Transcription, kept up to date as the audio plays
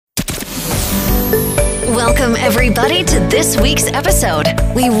Welcome, everybody, to this week's episode.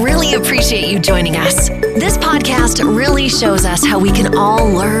 We really appreciate you joining us. This podcast really shows us how we can all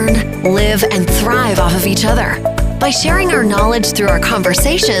learn, live, and thrive off of each other. By sharing our knowledge through our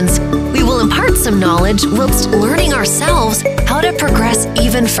conversations, we will impart some knowledge whilst learning ourselves how to progress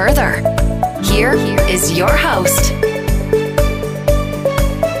even further. Here is your host.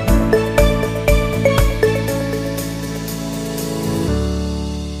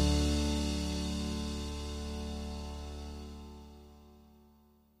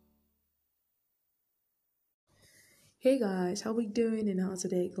 Hey guys, how we doing and how's the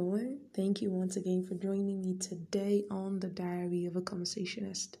day going? Thank you once again for joining me today on the Diary of a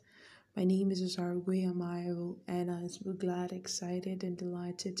Conversationist. My name is Zarwe Amayo and I'm so glad, excited and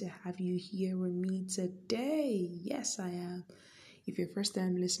delighted to have you here with me today. Yes, I am. If you're a first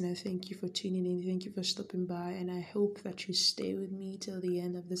time listener, thank you for tuning in. Thank you for stopping by and I hope that you stay with me till the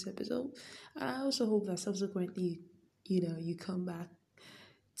end of this episode. And I also hope that subsequently, you come back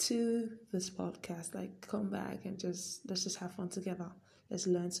to this podcast, like come back and let's just have fun together, let's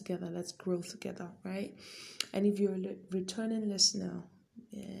learn together, let's grow together, right? And if you're a returning listener,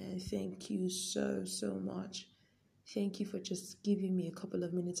 thank you so much. Thank you for just giving me a couple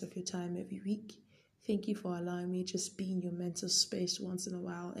of minutes of your time every week. Thank you for allowing me to just be in your mental space once in a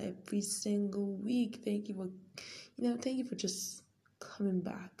while, every single week. Thank you for just coming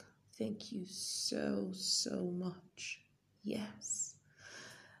back. Thank you so much. Yes.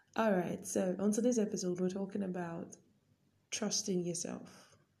 All right, so on today's episode, we're talking about trusting yourself.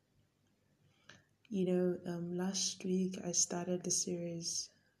 Last week I started the series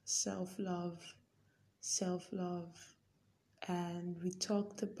self-love, and we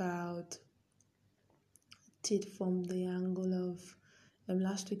talked about it from the angle of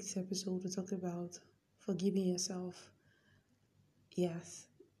last week's episode. We talked about forgiving yourself. Yes,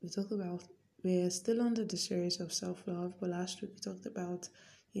 we're still under the series of self-love, but last week we talked about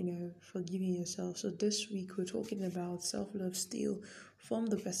forgiving yourself. So this week we're talking about self-love still from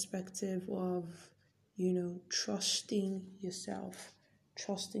the perspective of, trusting yourself.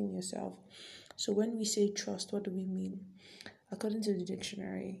 So when we say trust, what do we mean? According to the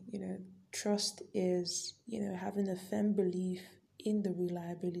dictionary, trust is, having a firm belief in the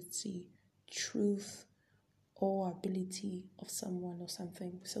reliability, truth, or ability of someone or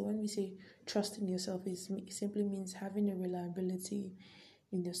something. So when we say trusting yourself, it simply means having a reliability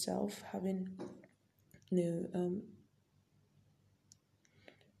in yourself, having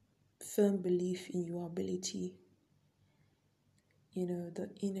firm belief in your ability, the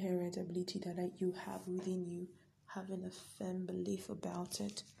inherent ability that you have within you, having a firm belief about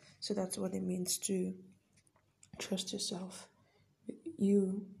it. So that's what it means to trust yourself.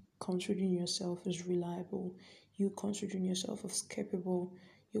 You considering yourself as reliable, you considering yourself as capable,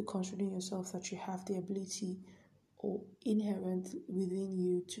 you considering yourself that you have the ability or inherent within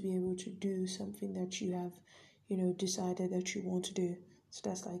you to be able to do something that you have, decided that you want to do. So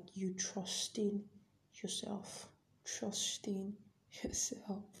that's like you trusting yourself.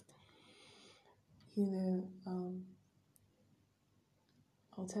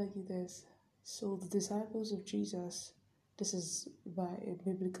 I'll tell you this. So the disciples of Jesus, this is by a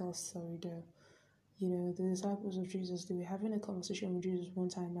biblical story though. The disciples of Jesus, they were having a conversation with Jesus one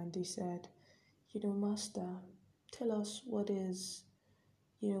time and they said, Master, tell us what is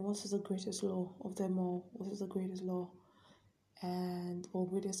the greatest law of them all? What is the greatest law or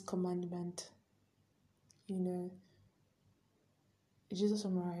greatest commandment? Jesus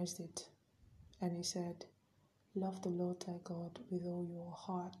summarized it and he said, love the Lord thy God with all your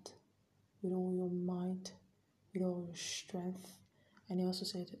heart, with all your might, with all your strength. And he also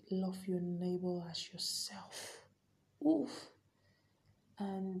said, love your neighbor as yourself. Oof.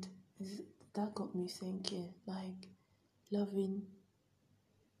 And that got me thinking, like, loving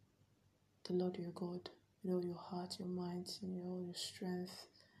the Lord your God with all your heart, your mind, and all your strength,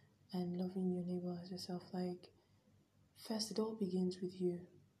 and loving your neighbor as yourself. Like, first, it all begins with you.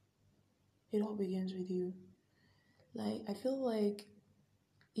 Like, I feel like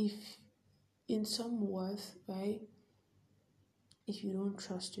if in some worth, right, if you don't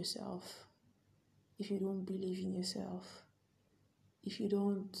trust yourself, if you don't believe in yourself, if you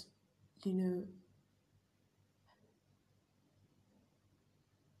don't,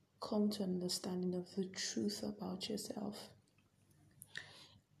 come to an understanding of the truth about yourself,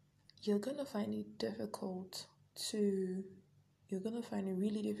 you're going to find it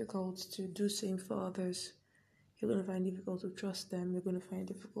really difficult to do same for others. You're going to find it difficult to trust them. You're going to find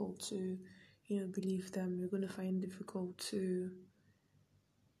it difficult to, believe them. You're going to find it difficult to,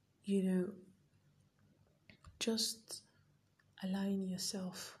 just align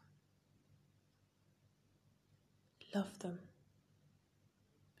yourself love them.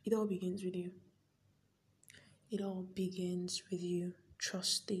 It all begins with you. It all begins with you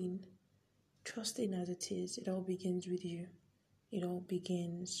trusting as it is. It all begins with you. It all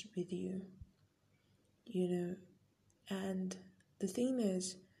begins with you. And the thing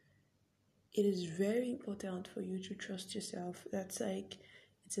is, it is very important for you to trust yourself. That's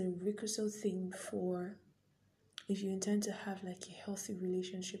it's a requisite thing for if you intend to have a healthy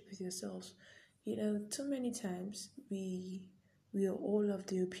relationship with yourselves. Too many times we are all of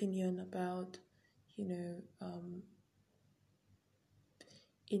the opinion about,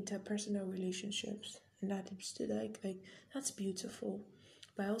 interpersonal relationships, and that is that's beautiful.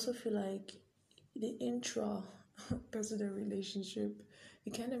 But I also feel like the intra-personal relationship,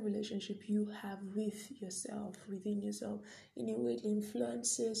 the kind of relationship you have with yourself, within yourself, in a way it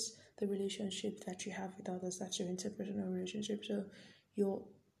influences the relationship that you have with others. That's your interpersonal relationship. So your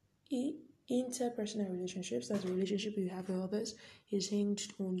interpersonal relationships, that's the relationship you have with others, is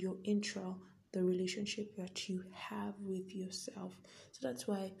hinged on your the relationship that you have with yourself. So that's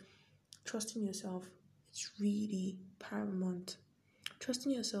why trusting yourself is really paramount.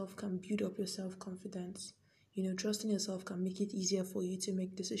 Trusting yourself can build up your self-confidence. Trusting yourself can make it easier for you to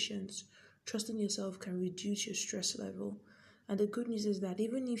make decisions. Trusting yourself can reduce your stress level. And the good news is that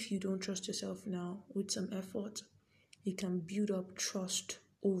even if you don't trust yourself now, with some effort, you can build up trust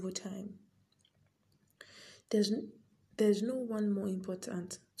over time. There's no one more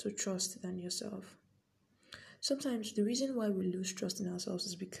important to trust than yourself. Sometimes the reason why we lose trust in ourselves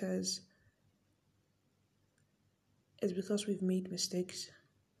is because we've made mistakes,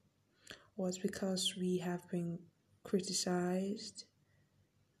 or it's because we have been criticized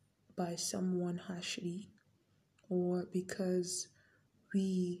by someone harshly, or because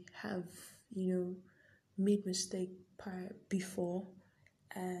we have, made mistake before,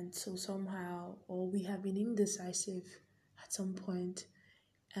 and so somehow, or we have been indecisive at some point,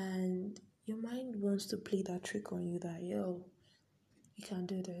 and your mind wants to play that trick on you that, you can't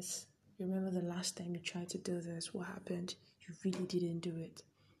do this. Remember the last time you tried to do this, what happened? You really didn't do it.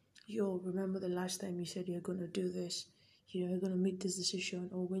 Remember the last time you said you're going to do this, you're going to make this decision,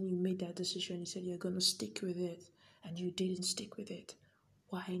 or when you made that decision, you said you're going to stick with it, and you didn't stick with it.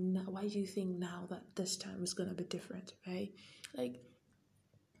 Why do you think now that this time is going to be different, right?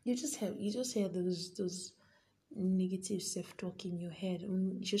 You just hear those negative self-talk in your head.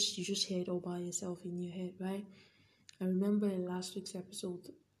 You just hear it all by yourself in your head, right? I remember in last week's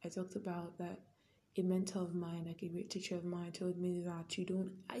episode, I talked about that a mentor of mine, a great teacher of mine, told me that you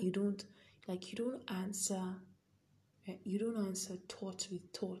don't answer thoughts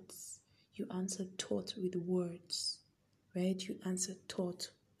with thoughts. You answer thought with words, right? You answer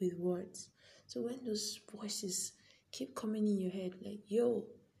thought with words. So when those voices keep coming in your head, you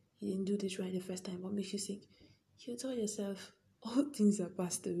didn't do this right the first time, what makes you think? You tell yourself, all things are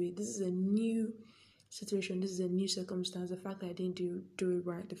passed away. This is a new situation. This is a new circumstance. The fact that I didn't do it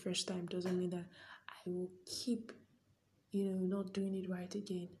right the first time doesn't mean that I will keep, not doing it right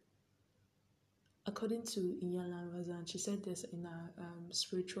again. According to Iyanla Vanzant, she said this in her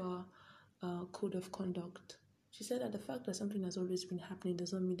spiritual code of conduct. She said that the fact that something has always been happening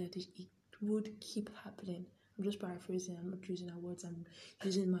doesn't mean that it would keep happening. I'm just paraphrasing. I'm not using her words. I'm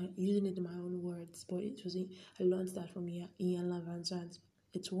using it in my own words. But I learned that from Iyanla Vanzant.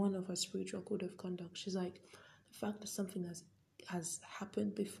 It's one of her spiritual code of conduct. She's like, the fact that something has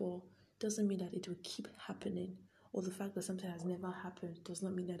happened before doesn't mean that it will keep happening. Or the fact that something has never happened does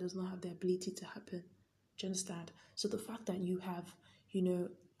not mean that it does not have the ability to happen. Do you understand? So the fact that you have,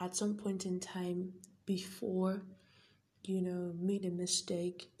 at some point in time before, made a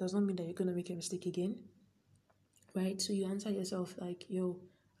mistake does not mean that you're going to make a mistake again. Right? So you answer yourself like,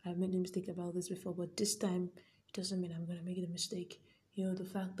 I made a mistake about this before, but this time it doesn't mean I'm going to make the mistake. The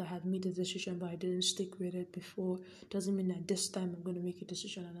fact that I had made a decision but I didn't stick with it before doesn't mean that this time I'm going to make a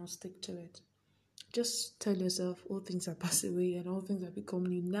decision and I'll stick to it. Just tell yourself all things are passed away and all things are become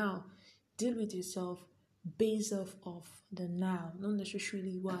new. Now, deal with yourself based off of the now, not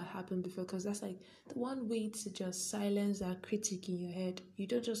necessarily what happened before, because that's the one way to just silence that critic in your head. You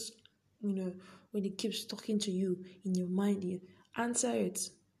don't just, when it keeps talking to you in your mind, you answer it,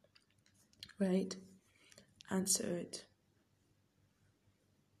 right? Answer it.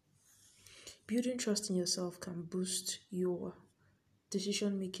 Building trust in yourself can boost your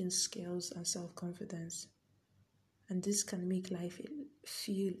decision-making skills and self-confidence. And this can make life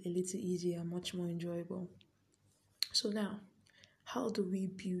feel a little easier and much more enjoyable. So now, how do we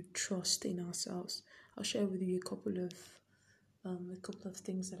build trust in ourselves? I'll share with you a couple of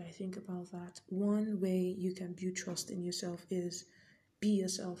things that I think about that. One way you can build trust in yourself is be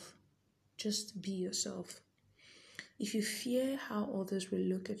yourself. Just be yourself. If you fear how others will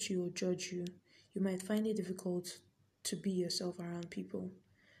look at you or judge you, you might find it difficult to be yourself around people.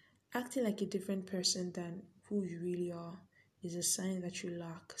 Acting like a different person than who you really are is a sign that you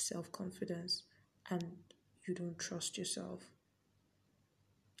lack self confidence and you don't trust yourself.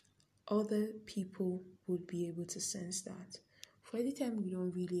 Other people would be able to sense that. For any time we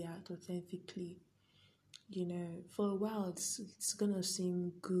don't really act authentically, for a while it's gonna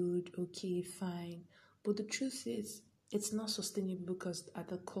seem good, okay, fine. But the truth is, it's not sustainable because at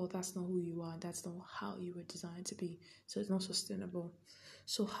the core, that's not who you are. That's not how you were designed to be. So it's not sustainable.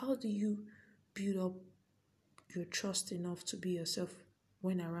 So how do you build up your trust enough to be yourself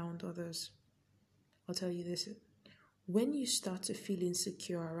when around others? I'll tell you this. When you start to feel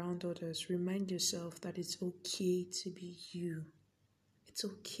insecure around others, remind yourself that it's okay to be you. It's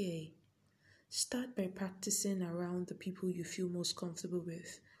okay. Start by practicing around the people you feel most comfortable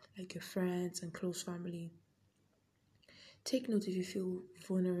with, like your friends and close family. Take note if you feel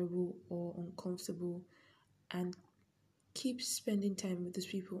vulnerable or uncomfortable and keep spending time with these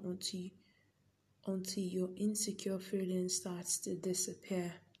people until your insecure feeling starts to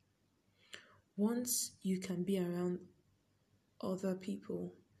disappear. Once you can be around other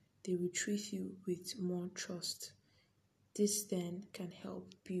people, they will treat you with more trust. This then can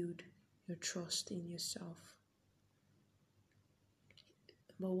help build your trust in yourself.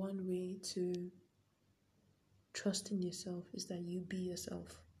 But one way to trust in yourself is that you be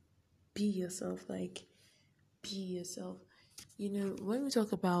yourself. Be yourself, be yourself. When we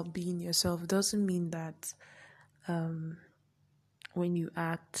talk about being yourself, it doesn't mean that when you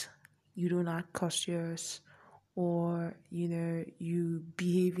act, you don't act cautious or, you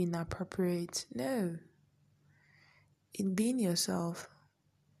behave inappropriate. No. In being yourself,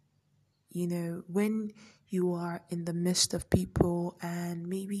 when you are in the midst of people and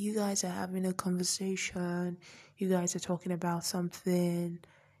maybe you guys are having a conversation, you guys are talking about something,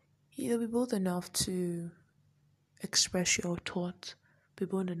 be bold enough to express your thoughts, be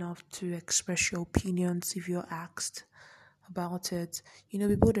bold enough to express your opinions if you're asked about it.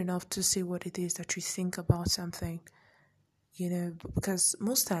 Be bold enough to say what it is that you think about something. Because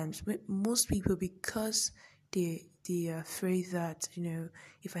most times, most people, because they are afraid that,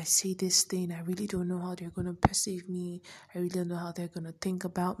 if I say this thing, I really don't know how they're going to perceive me. I really don't know how they're going to think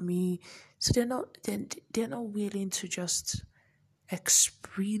about me. So they're not willing to just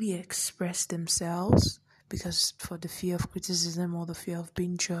really express themselves because for the fear of criticism or the fear of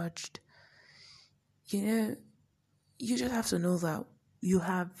being judged. You just have to know that you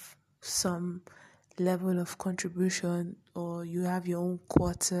have some level of contribution or you have your own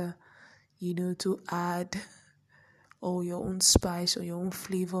quarter, to add, or your own spice or your own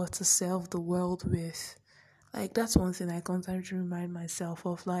flavor to serve the world with. That's one thing I constantly remind myself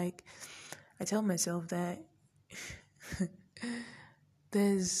of. I tell myself that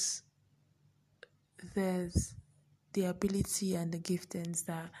there's the ability and the giftings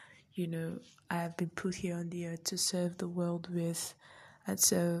that, I have been put here on the earth to serve the world with. And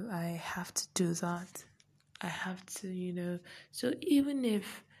so I have to do that. I have to, so even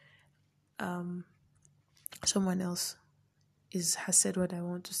if someone else has said what I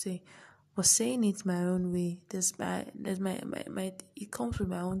want to say, but saying it my own way, it comes with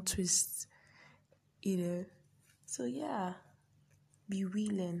my own twist, So yeah, be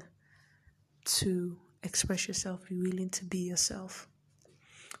willing to express yourself, be willing to be yourself.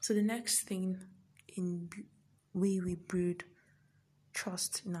 So the next thing in way we build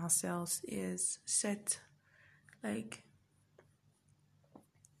trust in ourselves is set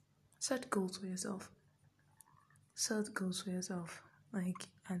goals for yourself. Set goals for yourself,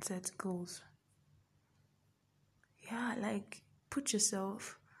 and set goals. Yeah, put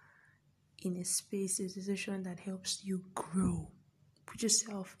yourself in a space, a situation that helps you grow. Put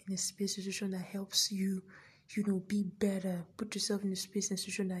yourself in a space, a situation that helps you, be better. Put yourself in a space, a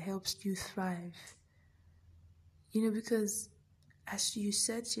situation that helps you thrive. Because as you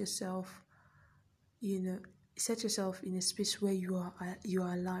set yourself in a space where you are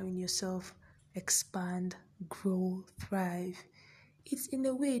allowing yourself expand, grow, thrive. It's in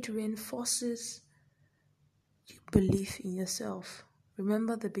a way it reinforces your belief in yourself.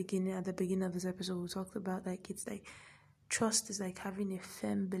 Remember at the beginning of this episode, we talked about trust is having a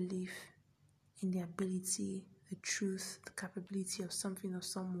firm belief in the ability, the truth, the capability of something or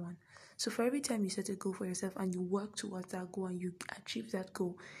someone. So for every time you set a goal for yourself and you work towards that goal and you achieve that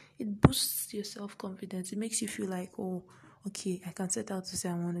goal, it boosts your self-confidence. It makes you feel like, oh, okay, I can set out to say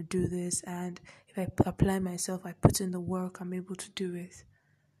I want to do this, and if I apply myself, I put in the work, I'm able to do it.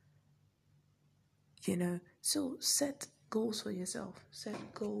 So set goals for yourself.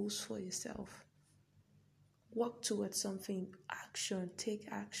 Set goals for yourself. work towards something. Action, take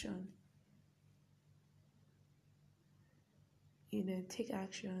action. Take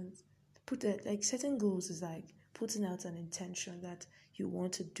actions. Put that, like, setting goals is like putting out an intention that you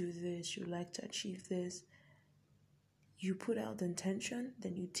want to do this, you like to achieve this. You put out the intention,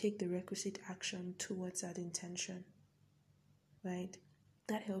 then you take the requisite action towards that intention, right?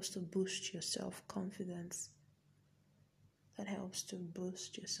 That helps to boost your self-confidence. You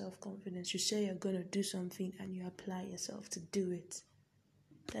say you're going to do something and you apply yourself to do it.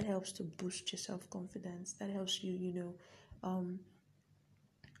 That helps to boost your self-confidence. That helps you,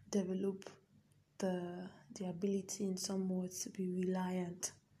 develop the ability, in some words, to be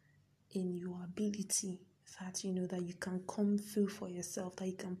reliant in your ability, that that you can come through for yourself, that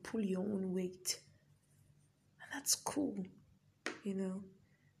you can pull your own weight. And that's cool.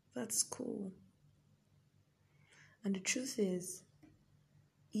 That's cool. And the truth is,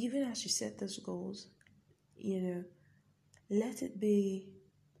 even as you set those goals, let it be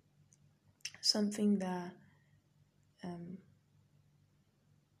something that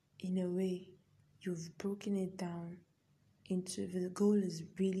in a way you've broken it down into, if the goal is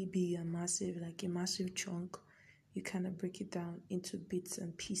really big and massive, like a massive chunk, you kind of break it down into bits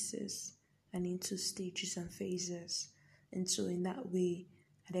and pieces and into stages and phases. And so in that way,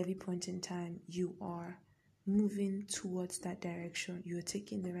 at every point in time, you are moving towards that direction. You are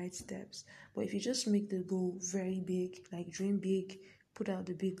taking the right steps. But if you just make the goal very big, like dream big, put out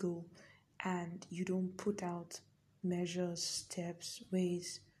the big goal, and you don't put out measures, steps,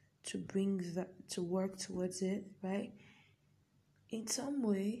 ways to bring that, to work towards it, right? In some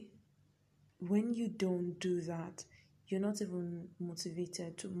way, when you don't do that, you're not even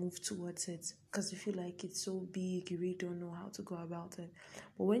motivated to move towards it because you feel like it's so big, you really don't know how to go about it.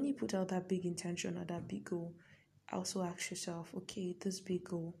 But when you put out that big intention or that big goal, also ask yourself, okay, this big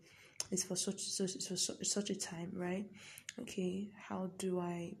goal is for such a time, right? Okay, how do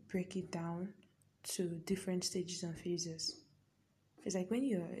I break it down to different stages and phases? It's like let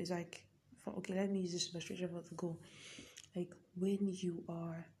me use this illustration for the goal. Like when you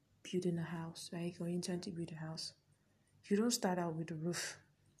are building a house, right? Or intend to build a house, you don't start out with the roof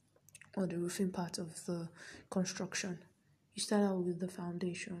or the roofing part of the construction. You start out with the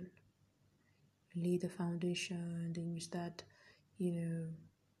foundation. You lay the foundation, then you start,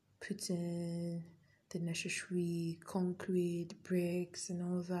 putting the necessary concrete, bricks, and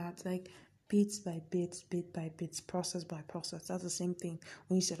all that, like bit by bit, process by process. That's the same thing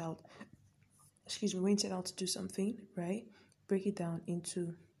when you set out. When you set out to do something, right? Break it down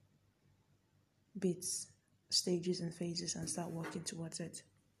into bits, stages, and phases, and start working towards it.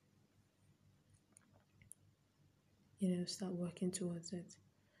 Start working towards it.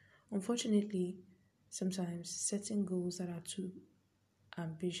 Unfortunately, sometimes setting goals that are too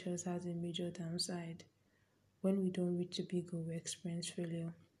ambitious has a major downside. When we don't reach the big goal, we experience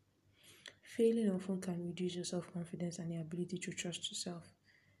failure. Failing often can reduce your self-confidence and the ability to trust yourself.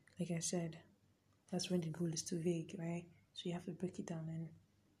 Like I said, that's when the goal is too vague, right? So you have to break it down in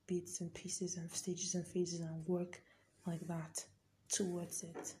bits and pieces and stages and phases and work like that towards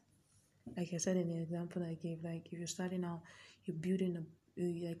it. Like I said in the example I gave, like if you're starting out,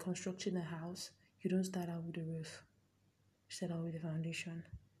 you're constructing a house, you don't start out with the roof. You start out with the foundation.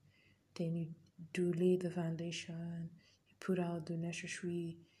 Then you do lay the foundation, you put out the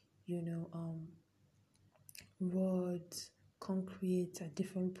necessary, rods, concrete at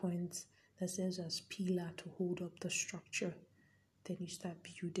different points that serves as pillar to hold up the structure. Then you start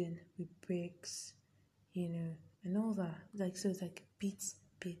building with bricks, and all that. Like, so it's like bits.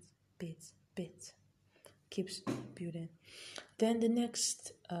 Keeps building. Then the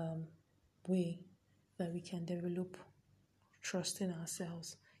next way that we can develop trust in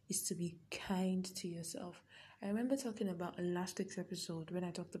ourselves is to be kind to yourself. I remember talking about in last week's episode when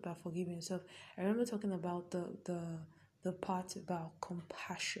I talked about forgiving yourself. I remember talking about the part about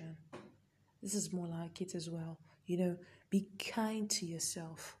compassion. This is more like it as well. Be kind to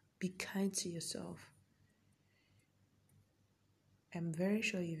yourself. Be kind to yourself. I'm very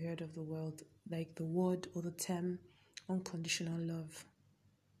sure you've heard of the word or the term unconditional love.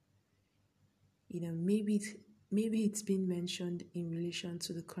 Maybe it's been mentioned in relation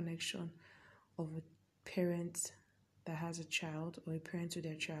to the connection of a parent that has a child or a parent to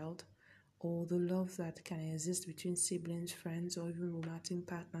their child, or the love that can exist between siblings, friends, or even romantic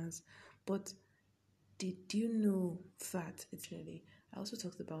partners. But did you know that I also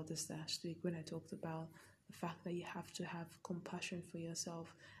talked about this last week when I talked about the fact that you have to have compassion for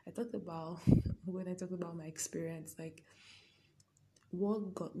yourself. I talked about when I talked about my experience, like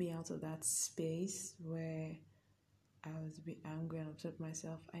what got me out of that space where I was a bit angry and upset with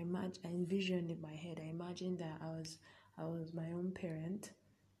myself. I envisioned in my head. I imagined that I was my own parent,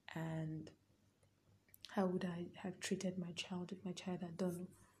 and how would I have treated my child if my child had done,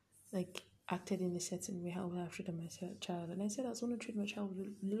 like, acted in a certain way? How would I have treated my child? And I said I was going to treat my child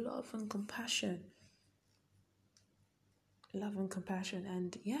with love and compassion. Love and compassion.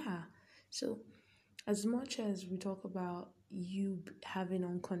 And yeah, so as much as we talk about you having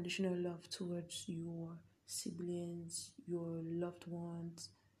unconditional love towards your siblings, your loved ones,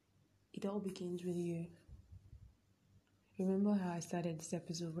 it all begins with you. Remember how I started this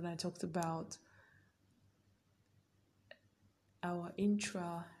episode when I talked about our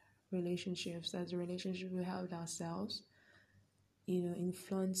intra relationships, that's the relationship we have with ourselves,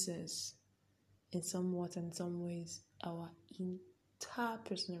 influences in somewhat and some ways our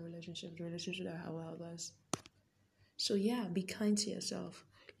interpersonal relationships, the relationship that I have with others. So yeah, be kind to yourself.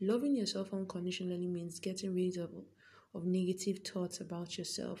 Loving yourself unconditionally means getting rid of negative thoughts about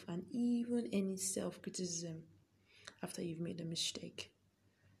yourself and even any self-criticism after you've made a mistake.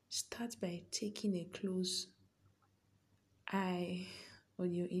 Start by taking a close eye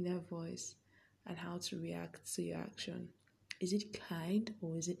on your inner voice and how to react to your action. Is it kind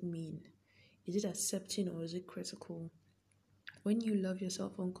or is it mean? Is it accepting or is it critical? When you love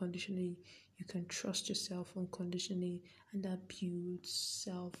yourself unconditionally, you can trust yourself unconditionally, and that builds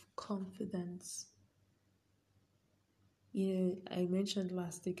self-confidence. I mentioned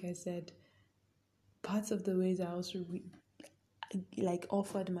last week, I said part of the ways I also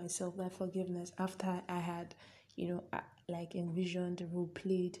offered myself that forgiveness after I had, envisioned, role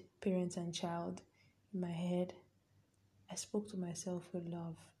played parent and child in my head. I spoke to myself with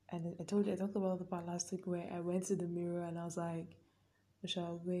love. And I talked about the part last week where I went to the mirror and I was like,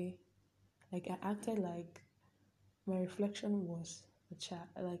 Michelle Way. Like, I acted like my reflection was a child.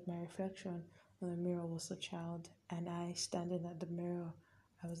 Like, my reflection on the mirror was a child. And I, standing at the mirror,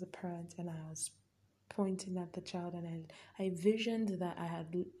 I was a parent and I was pointing at the child. And I visioned that I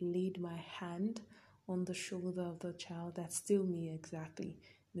had laid my hand on the shoulder of the child. That's still me exactly.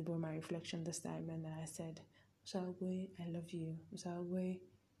 They were my reflection this time. And I said, Michelle, I love you. Michelle,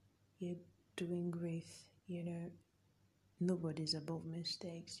 you're doing great. Nobody's above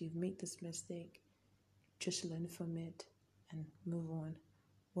mistakes. You've made this mistake. Just learn from it and move on.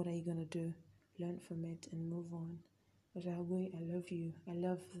 What are you going to do? Learn from it and move on. Michelle, I love you. I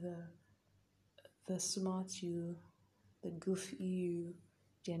love the smart you, the goofy you,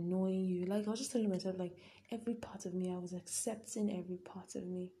 the annoying you. Like, I was just telling myself, like, every part of me, I was accepting every part of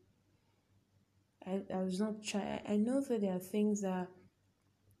me. I was not trying. I know that there are things that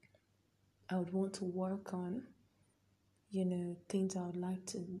I would want to work on, things I would like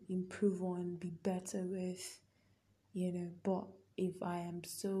to improve on, be better with, but if I am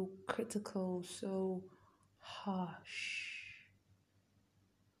so critical, so harsh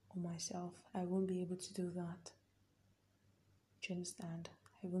on myself, I won't be able to do that. Do you understand?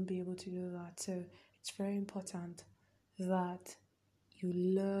 I won't be able to do that. So it's very important that you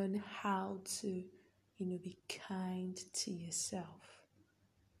learn how to, be kind to yourself.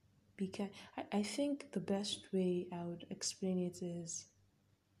 Because I think the best way I would explain it is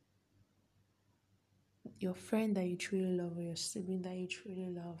your friend that you truly love or your sibling that you truly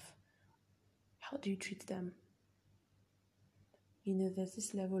love, how do you treat them? There's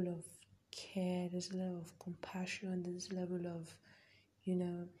this level of care, there's a level of compassion, there's this level of,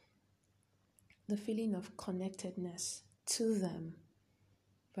 the feeling of connectedness to them,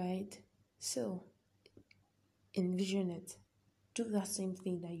 right? So, envision it. Do that same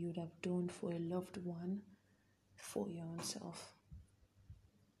thing that you would have done for a loved one, for your own self.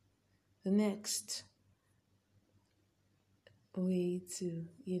 The next way to,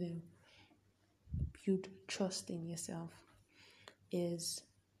 build trust in yourself is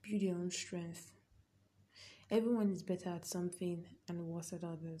build your own strength. Everyone is better at something and worse at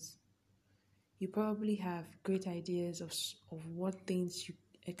others. You probably have great ideas of what things you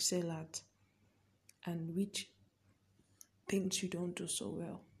excel at and which things you don't do so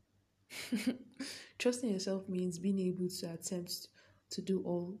well. Trusting yourself means being able to attempt to do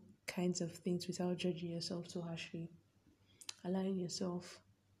all kinds of things without judging yourself so harshly. Allowing yourself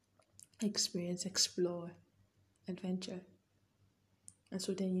experience, explore, adventure. And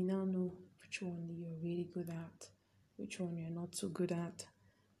so then you now know which one you're really good at, which one you're not so good at,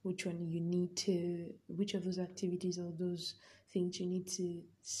 which one which of those activities or those things you need to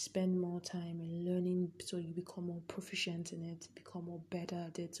spend more time in learning so you become more proficient in it, become more better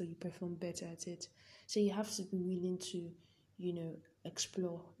at it, so you perform better at it. So you have to be willing to,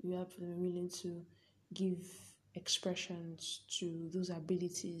 explore. You have to be willing to give expressions to those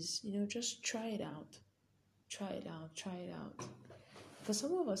abilities. Just try it out. Try it out. Try it out. For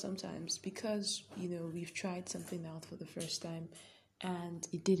some of us, sometimes, because, we've tried something out for the first time and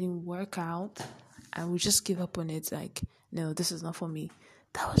it didn't work out, and we just give up on it, like, no, this is not for me.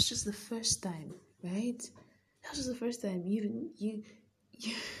 That was just the first time, right? That was the first time. You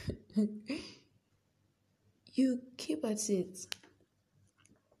you keep at it,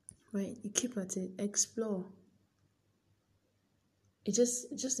 right? You keep at it. Explore. It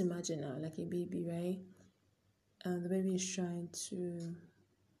just imagine now, like a baby, right? And the baby is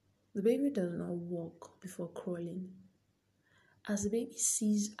the baby does not walk before crawling. As the baby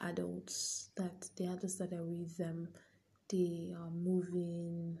sees adults, that the adults that are with them, they are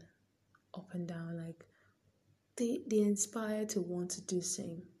moving up and down, like they inspire to want to do the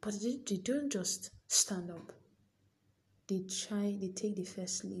same. But they don't just stand up. They take the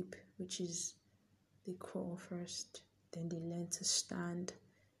first leap, which is they crawl first, then they learn to stand,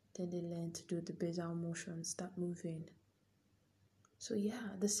 then they learn to do the basal motion, start moving. So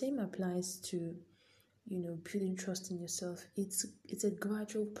yeah, the same applies to, building trust in yourself. It's a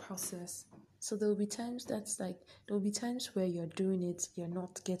gradual process. So there will be times where you're doing it, you're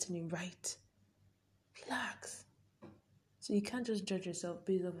not getting it right. Relax. So you can't just judge yourself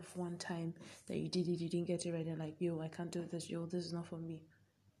based off of one time that you did it, you didn't get it right, and like, yo, I can't do this, yo, this is not for me.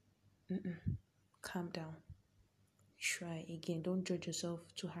 Calm down. Try again. Don't judge yourself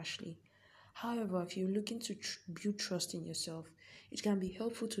too harshly. However, if you're looking to build trust in yourself, it can be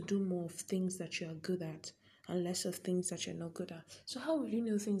helpful to do more of things that you are good at and less of things that you're not good at. So how will you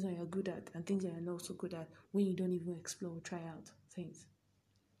know things that you're good at and things that you're not so good at when you don't even explore or try out things?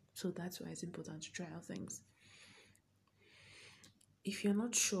 So that's why it's important to try out things. If you're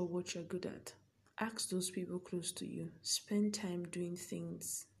not sure what you're good at, ask those people close to you. Spend time doing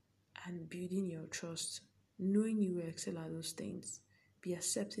things and building your trust, knowing you will excel at those things. Be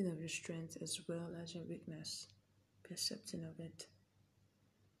accepting of your strength as well as your weakness. Be accepting of it.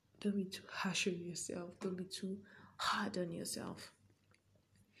 Don't be too harsh on yourself. Don't be too hard on yourself.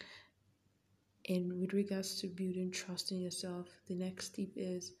 And with regards to building trust in yourself, the next tip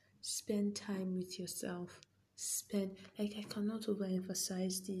is spend time with yourself. I cannot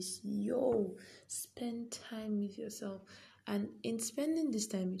overemphasize this. Spend time with yourself. And in spending this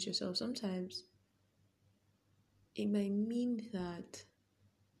time with yourself, sometimes it might mean that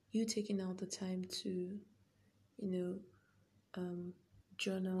you taking out the time to,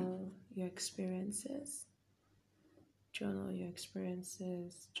 journal your experiences, journal your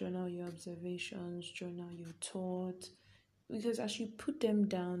observations, journal your thoughts. Because as you put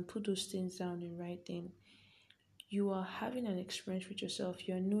those things down in writing, you are having an experience with yourself.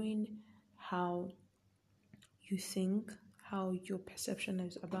 You're knowing how you think, how your perception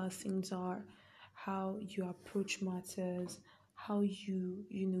about things are, how you approach matters, how you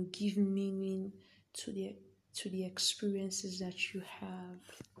give meaning to the experiences that you have.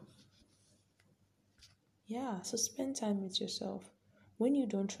 Yeah, so spend time with yourself. When you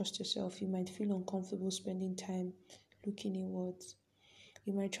don't trust yourself, you might feel uncomfortable spending time looking inwards.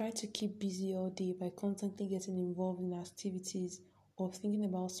 You might try to keep busy all day by constantly getting involved in activities or thinking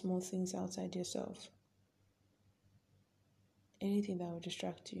about small things outside yourself. Anything that will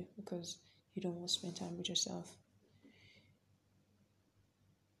distract you because you don't want to spend time with yourself.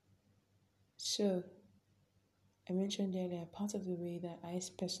 So, I mentioned earlier, part of the way that I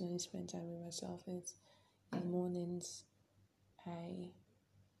personally spend time with myself is in the mornings, I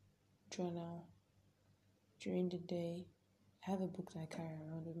journal. During the day, I have a book that I carry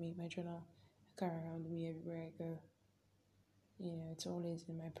around with me, my journal. I carry around with me everywhere I go. It's always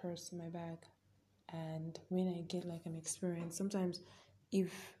in my purse, in my bag. And when I get like an experience, sometimes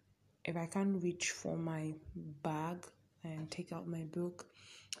if I can't reach for my bag and take out my book,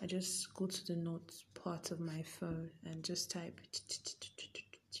 I just go to the notes part of my phone and just type.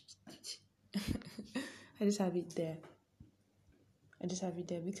 I just have it there.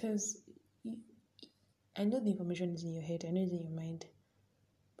 Because I know the information is in your head, I know it's in your mind,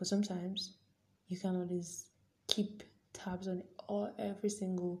 but sometimes you can't always keep tabs on every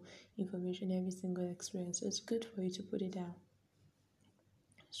single information, every single experience. So it's good for you to put it down.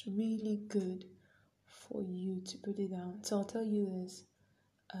 It's really good for you to put it down. So I'll tell you this.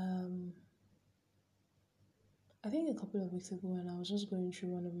 I think a couple of weeks ago when I was just going through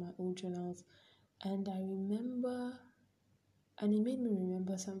one of my old journals, and I remember, and it made me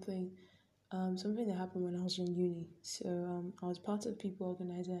remember something that happened when I was in uni. So I was part of people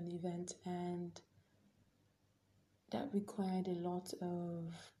organizing an event, and that required a lot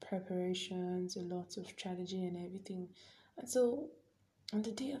of preparations, a lot of strategy and everything. And so on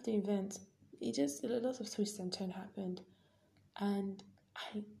the day of the event, a lot of twists and turns happened, and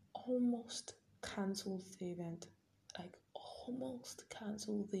I almost cancelled the event. Like, almost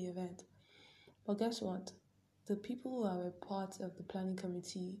cancelled the event. But guess what? The people who are a part of the planning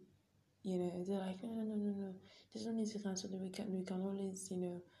committee, they're like, no. There's no need to cancel it. We can always,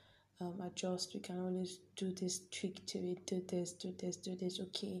 adjust. We can always do this tweak to it. Do this.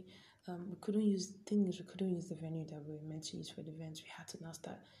 Okay. We couldn't use the venue that we were meant to use for the event. We had to now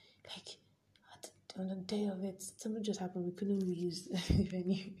start, like, on the day of it, something just happened. We couldn't reuse the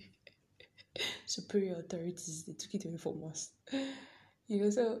venue. Superior authorities, they took it away from us.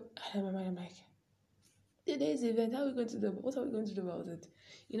 So I had my mind, I'm like, today's event, what are we going to do about it?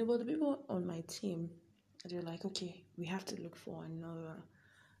 But the people on my team, they're like, okay, we have to look for another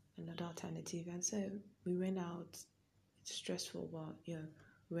alternative. And so we went out. It's stressful, but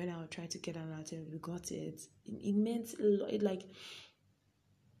we went out, tried to get an alternative. We got it. It meant a lot.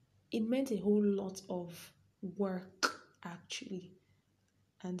 It meant a whole lot of work, actually.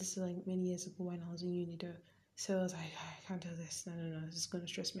 And this is like many years ago when I was in uni though. So I was like, I can't do this. No, this is going to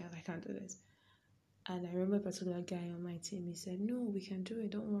stress me out. I can't do this. And I remember a particular guy on my team, he said, no, we can do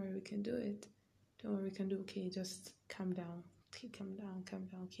it. Don't worry, we can do it. Don't worry, we can do it. Okay, just calm down. Okay, calm down.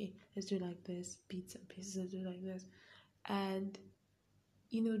 Okay, let's do it like this. Bits and pieces, let's do it like this. And,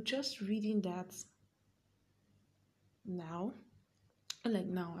 just reading that now,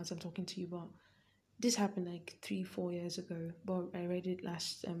 as I'm talking to you, but this happened like 3-4 years ago, but I read it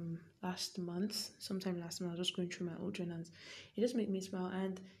sometime last month. I was just going through my old journals. It just made me smile,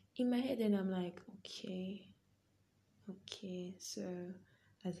 and in my head, then I'm like, okay. So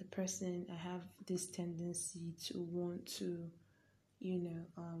as a person, I have this tendency to want to,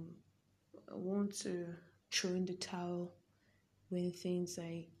 want to throw in the towel when things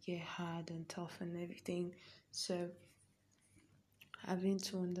like get hard and tough and everything. So having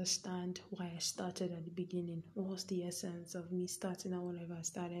to understand why I started at the beginning. What was the essence of me starting out whenever I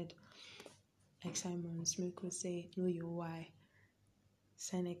started? Like Simon Smith would say, know your why.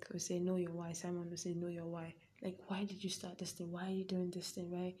 Seneca would say, know your why. Simon would say, know your why. Like, why did you start this thing? Why are you doing this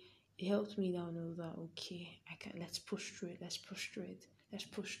thing, right? It helped me now know that, okay, let's push through it.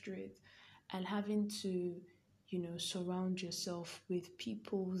 And having to, surround yourself with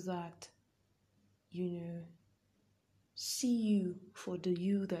people that, see you for the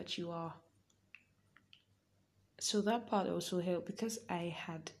you that you are. So that part also helped because I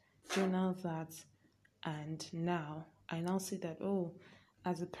had journaled that, and now I now see that,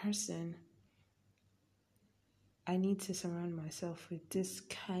 as a person, I need to surround myself with this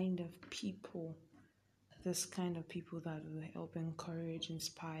kind of people that will help encourage,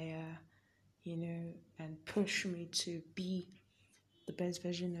 inspire, and push me to be the best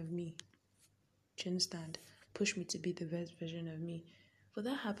version of me. Do you understand? Push me to be the best version of me. But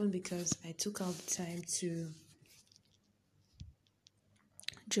that happened because I took out the time to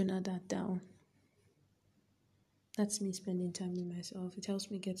journal that down. That's me spending time with myself. It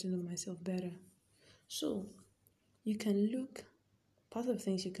helps me get to know myself better. So you can look, part of the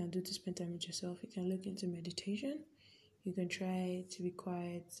things you can do to spend time with yourself, you can look into meditation. You can try to be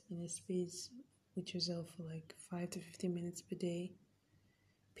quiet in a space with yourself for like 5 to 15 minutes per day.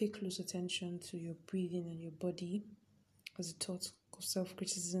 Pay close attention to your breathing and your body as the thoughts of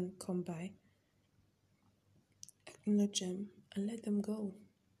self-criticism come by. Acknowledge them and let them go.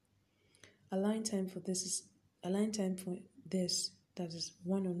 Allowing time for this, that is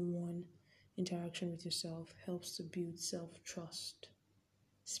one-on-one interaction with yourself, helps to build self-trust.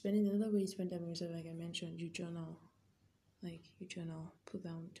 Spending another way you spend time with yourself, like I mentioned, you journal. Put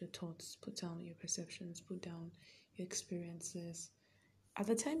down your thoughts, put down your perceptions, put down your experiences. At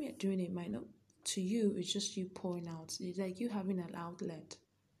the time you're doing it, might not, to you, it's just you pouring out. It's like you having an outlet.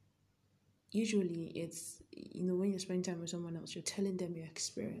 Usually it's, when you spend time with someone else, you're telling them your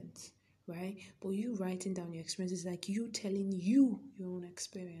experience, right? But you writing down your experience is like you telling you your own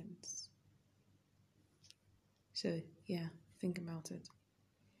experience. So, yeah, think about it.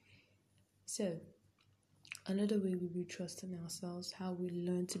 So, another way we build trust in ourselves, how we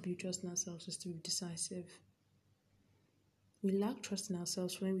learn to build trust in ourselves, is to be decisive. We lack trust in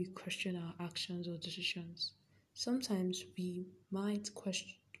ourselves when we question our actions or decisions. Sometimes we might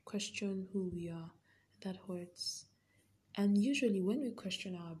question who we are. That hurts. And usually when we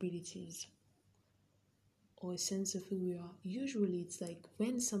question our abilities or a sense of who we are, usually it's like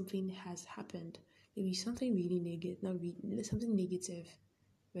when something has happened, maybe something really negative, something negative,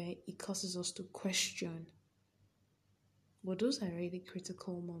 right? It causes us to question. But those are really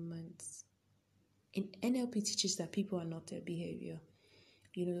critical moments. And NLP teaches that people are not their behavior.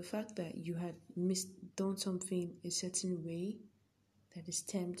 The fact that you had done something a certain way that is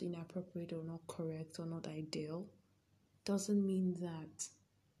termed inappropriate or not correct or not ideal doesn't mean that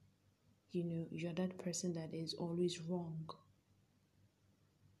you're that person that is always wrong.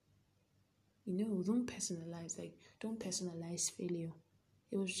 Don't personalize failure.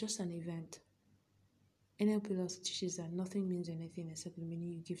 It was just an event. NLP also teaches that nothing means anything except the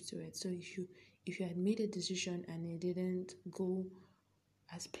meaning you give to it. So if you had made a decision and it didn't go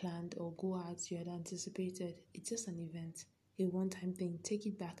as planned or go as you had anticipated, it's just an event, a one-time thing. Take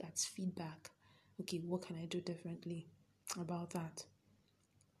it back as feedback. Okay, what can I do differently about that?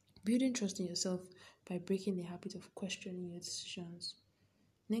 Building trust in yourself by breaking the habit of questioning your decisions.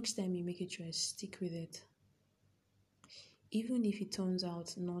 Next time you make a choice, stick with it. Even if it turns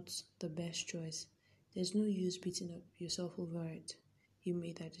out not the best choice, there's no use beating up yourself over it. You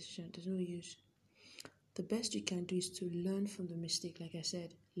made that decision. There's no use. The best you can do is to learn from the mistake. Like I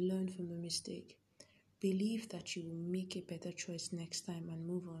said, learn from the mistake. Believe that you will make a better choice next time and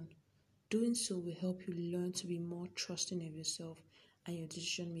move on. Doing so will help you learn to be more trusting of yourself and your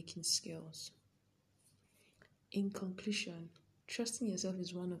decision-making skills. In conclusion, trusting yourself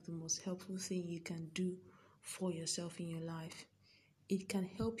is one of the most helpful things you can do for yourself in your life. It can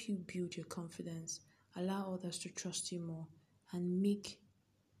help you build your confidence, allow others to trust you more, and make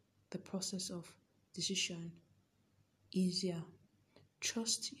the process of decision easier.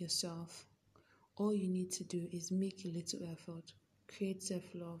 Trust yourself. All you need to do is make a little effort, create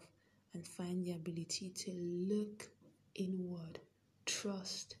self-love, and find the ability to look inward.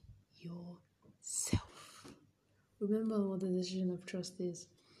 Trust yourself. Remember what the decision of trust is: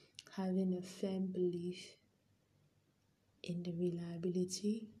 having a firm belief in the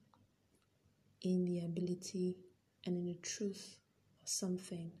reliability, in the ability, and in the truth of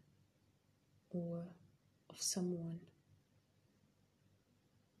something or of someone.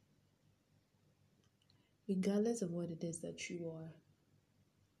 Regardless of what it is that you are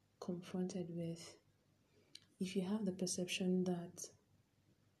confronted with, if you have the perception that,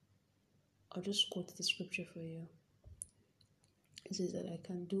 I'll just quote the scripture for you. It says that I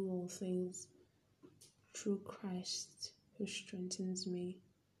can do all things through Christ who strengthens me.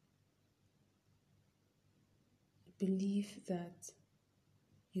 Believe that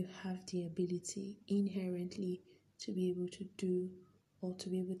you have the ability inherently to be able to do or to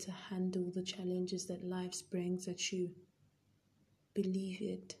be able to handle the challenges that life brings at you. Believe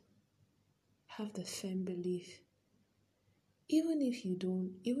it. Have the firm belief. Even if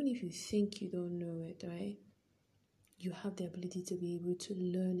you think you don't know it, right? You have the ability to be able to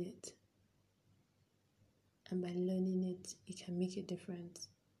learn it. And by learning it, you can make a difference.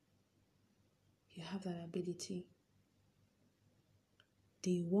 You have that ability.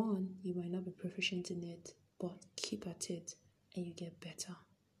 Day one, you might not be proficient in it, but keep at it and you get better.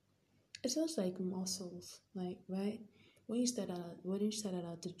 It's also like muscles, right? When you start out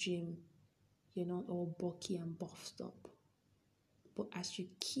at the gym, you're not all bulky and buffed up. But as you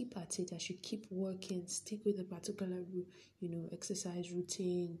keep at it, as you keep working, stick with a particular, exercise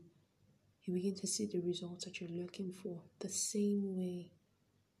routine, you begin to see the results that you're looking for. The same way,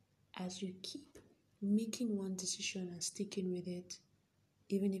 as you keep making one decision and sticking with it,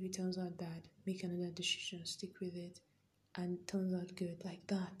 even if it turns out bad, make another decision, stick with it, and it turns out good. Like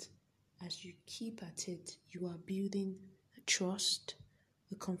that, as you keep at it, you are building the trust,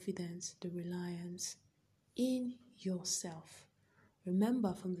 the confidence, the reliance in yourself.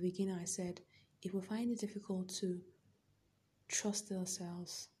 Remember, from the beginning I said, if we find it difficult to trust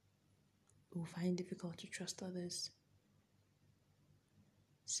ourselves, we'll find it difficult to trust others.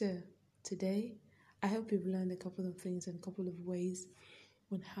 So, today, I hope you've learned a couple of things and a couple of ways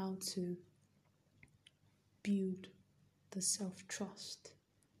on how to build the self-trust.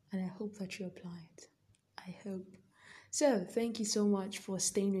 And I hope that you apply it. I hope. So, thank you so much for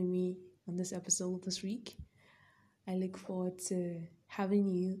staying with me on this episode this week. I look forward to having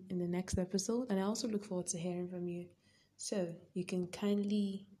you in the next episode, and I also look forward to hearing from you. So you can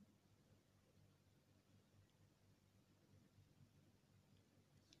kindly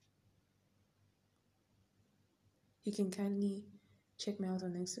check me out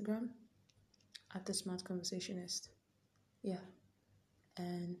on Instagram at The Smart Conversationist. Yeah.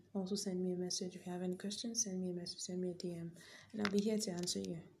 And also send me a message. If you have any questions, send me a message, send me a DM, and I'll be here to answer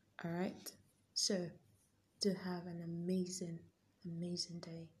you. All right? So, to have an amazing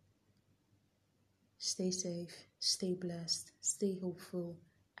day. Stay safe, stay blessed, stay hopeful,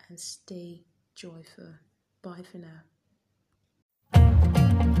 and stay joyful. Bye for now.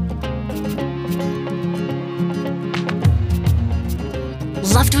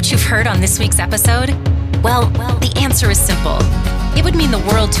 Loved what you've heard on this week's episode? Well, the answer is simple. It would mean the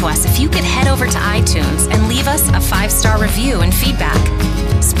world to us if you could head over to iTunes and leave us a 5-star review and feedback.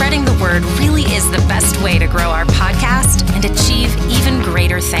 Spreading the word really is the best way to grow our podcast and achieve even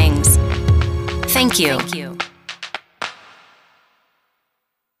greater things. Thank you.